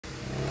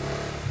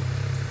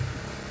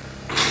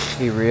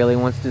He really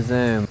wants to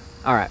Zoom.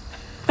 All right.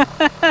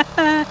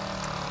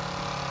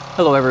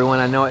 Hello everyone,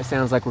 I know it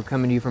sounds like we're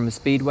coming to you from a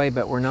speedway,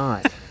 but we're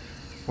not.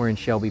 We're in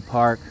Shelby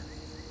Park,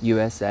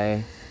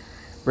 USA,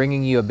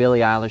 bringing you a Billie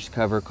Eilish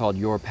cover called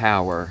Your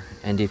Power.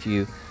 And if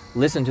you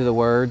listen to the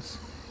words,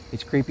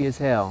 it's creepy as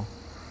hell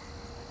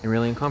and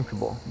really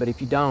uncomfortable. But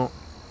if you don't,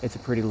 it's a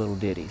pretty little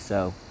ditty.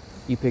 So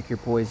you pick your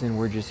poison.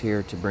 We're just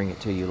here to bring it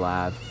to you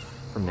live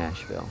from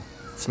Nashville.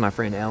 This is my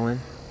friend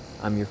Ellen.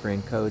 I'm your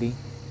friend Cody.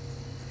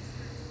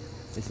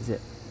 This is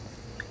it.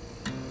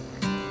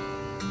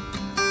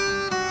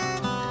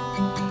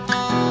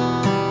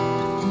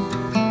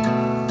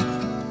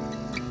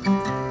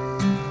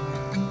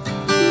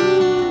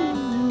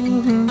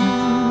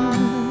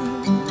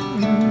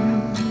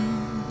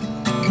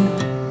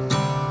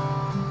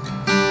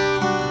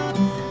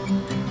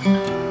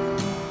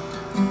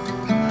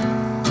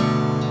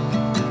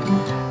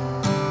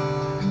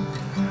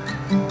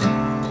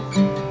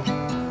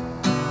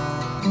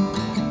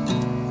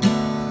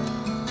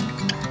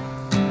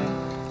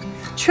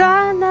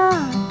 Try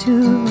not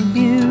to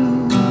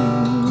abuse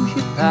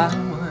your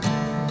power.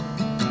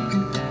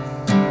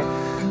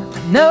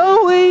 I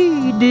know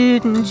we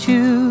didn't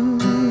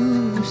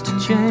choose to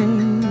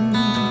change.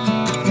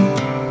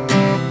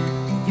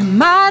 You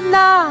might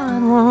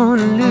not want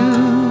to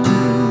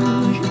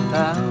lose your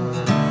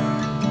power,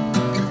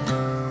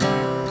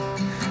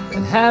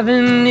 but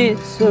having it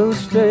so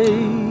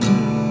strange.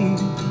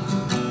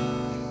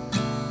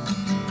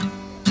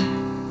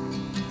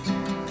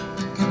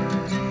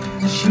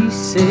 She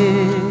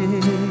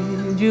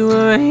said you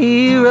were a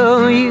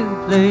hero, you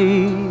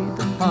played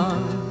the part,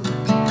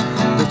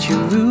 but you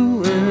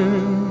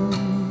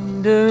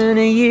ruined her in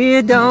a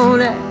year.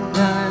 Don't act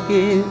like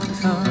it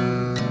was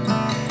hard,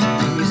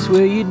 and you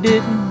swear you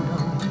didn't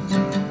know.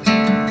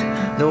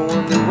 No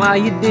wonder why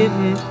you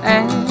didn't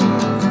ask.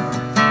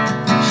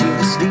 She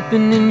was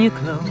sleeping in your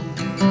clothes,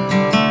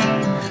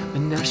 but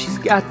now she's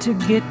got to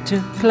get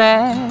to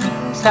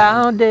class.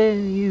 How dare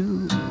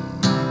you?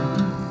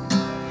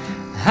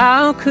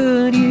 How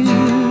could you?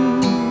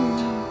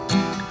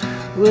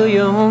 Will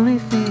you only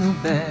feel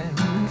bad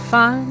when you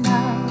find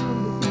out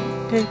that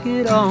you take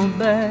it all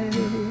back?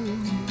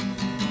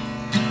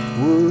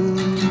 Would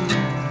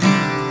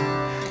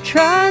you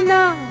try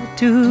not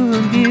to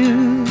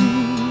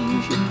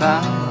abuse your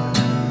power?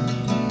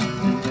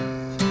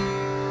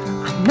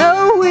 I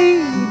know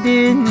we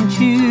didn't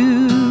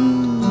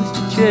choose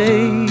to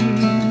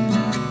change.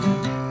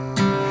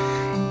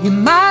 You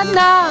might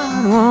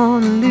not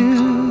want to lose,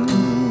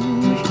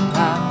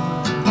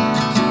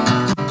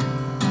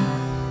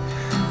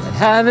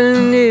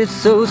 having it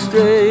so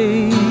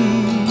strange.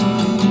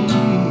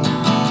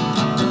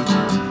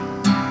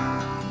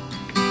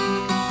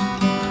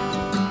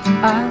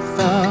 I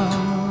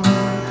thought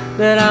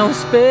that I was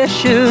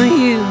special.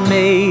 You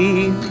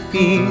made me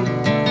feel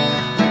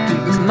like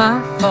it was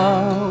my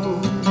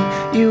fault.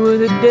 You were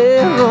the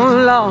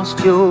devil,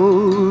 lost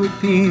your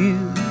appeal.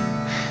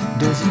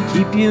 Does it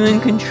keep you in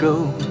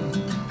control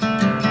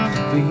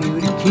for you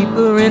to keep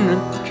her in a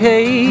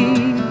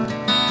cage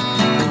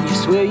when you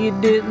swear you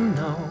didn't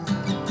know?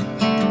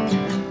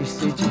 You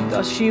said you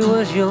thought she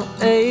was your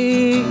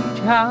age.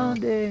 How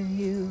dare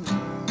you?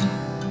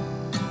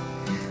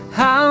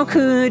 How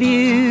could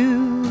you?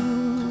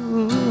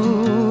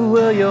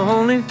 Well, you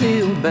only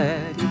feel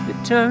bad if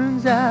it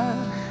turns out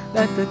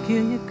that they'll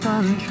kill your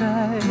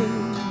contract.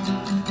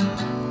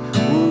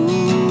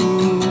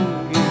 Ooh,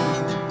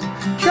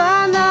 yeah.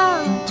 Try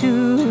not to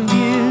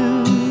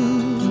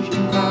abuse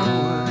your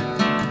power.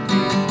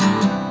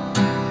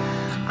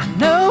 I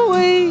know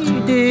we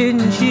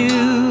didn't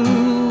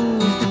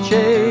choose to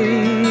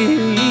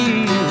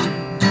change.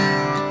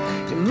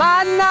 You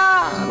might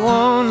not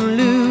want to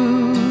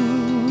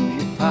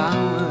lose your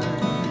power.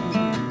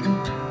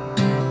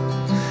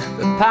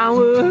 The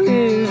power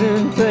is